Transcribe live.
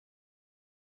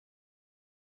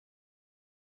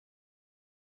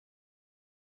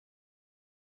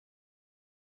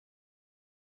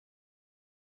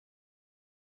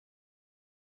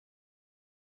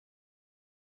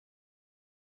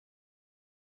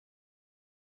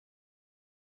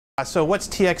So what's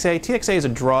TXA? TXA is a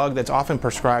drug that's often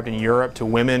prescribed in Europe to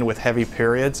women with heavy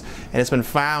periods, and it's been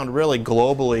found really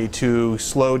globally to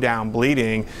slow down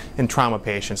bleeding in trauma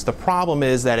patients. The problem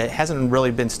is that it hasn't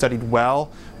really been studied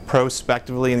well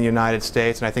prospectively in the United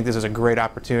States, and I think this is a great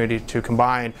opportunity to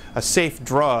combine a safe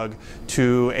drug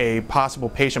to a possible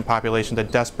patient population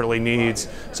that desperately needs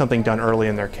something done early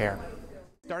in their care.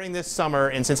 Starting this summer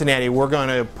in Cincinnati, we're going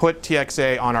to put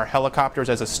TXA on our helicopters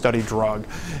as a study drug.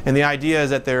 And the idea is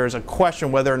that there's a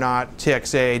question whether or not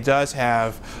TXA does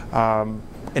have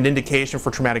an indication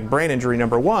for traumatic brain injury,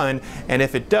 number one, and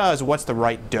if it does, what's the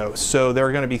right dose? So there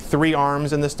are going to be 3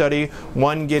 arms in the study,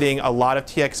 one getting a lot of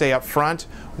TXA up front,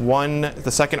 the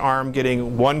second arm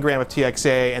getting 1 gram of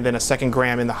TXA and then a 2nd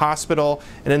gram in the hospital,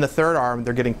 and in the 3rd arm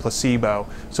they're getting placebo.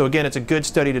 So again, it's a good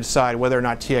study to decide whether or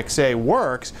not TXA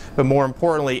works, but more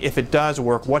importantly, if it does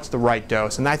work, what's the right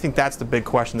dose? And I think that's the big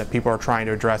question that people are trying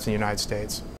to address in the United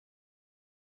States.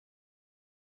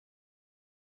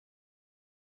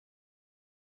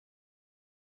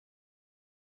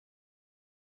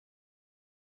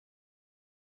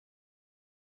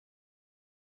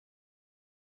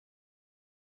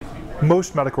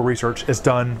 Most medical research is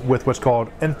done with what's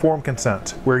called informed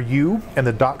consent, where you and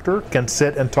the doctor can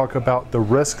sit and talk about the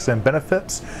risks and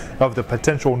benefits of the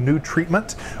potential new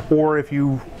treatment, or if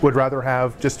you would rather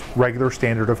have just regular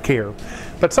standard of care.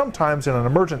 But sometimes in an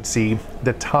emergency,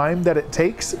 the time that it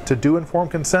takes to do informed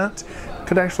consent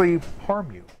could actually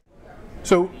harm you.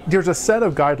 So there's a set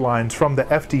of guidelines from the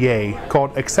FDA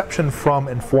called Exception from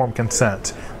Informed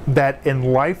Consent that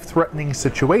in life-threatening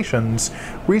situations,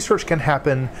 research can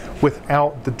happen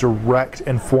without the direct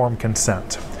informed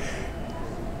consent.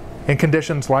 In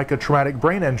conditions like a traumatic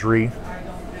brain injury,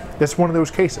 it's one of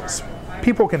those cases.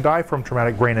 People can die from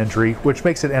traumatic brain injury, which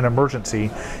makes it an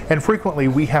emergency, and frequently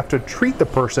we have to treat the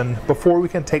person before we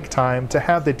can take time to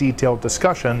have the detailed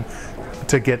discussion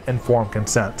to get informed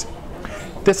consent.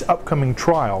 This upcoming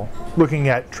trial, looking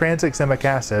at Tranexamic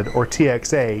Acid, or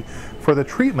TXA, for the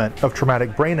treatment of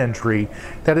traumatic brain injury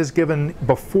that is given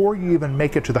before you even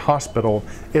make it to the hospital,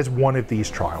 is one of these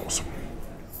trials.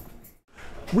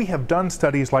 We have done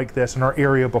studies like this in our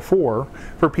area before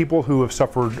for people who have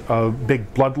suffered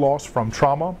big blood loss from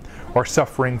trauma or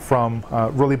suffering from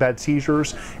really bad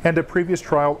seizures, and a previous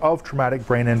trial of traumatic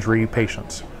brain injury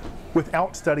patients.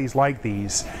 Without studies like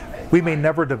these, we may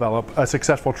never develop a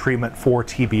successful treatment for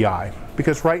TBI,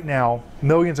 because right now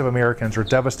millions of Americans are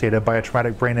devastated by a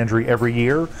traumatic brain injury every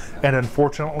year, and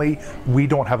unfortunately we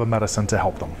don't have a medicine to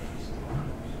help them.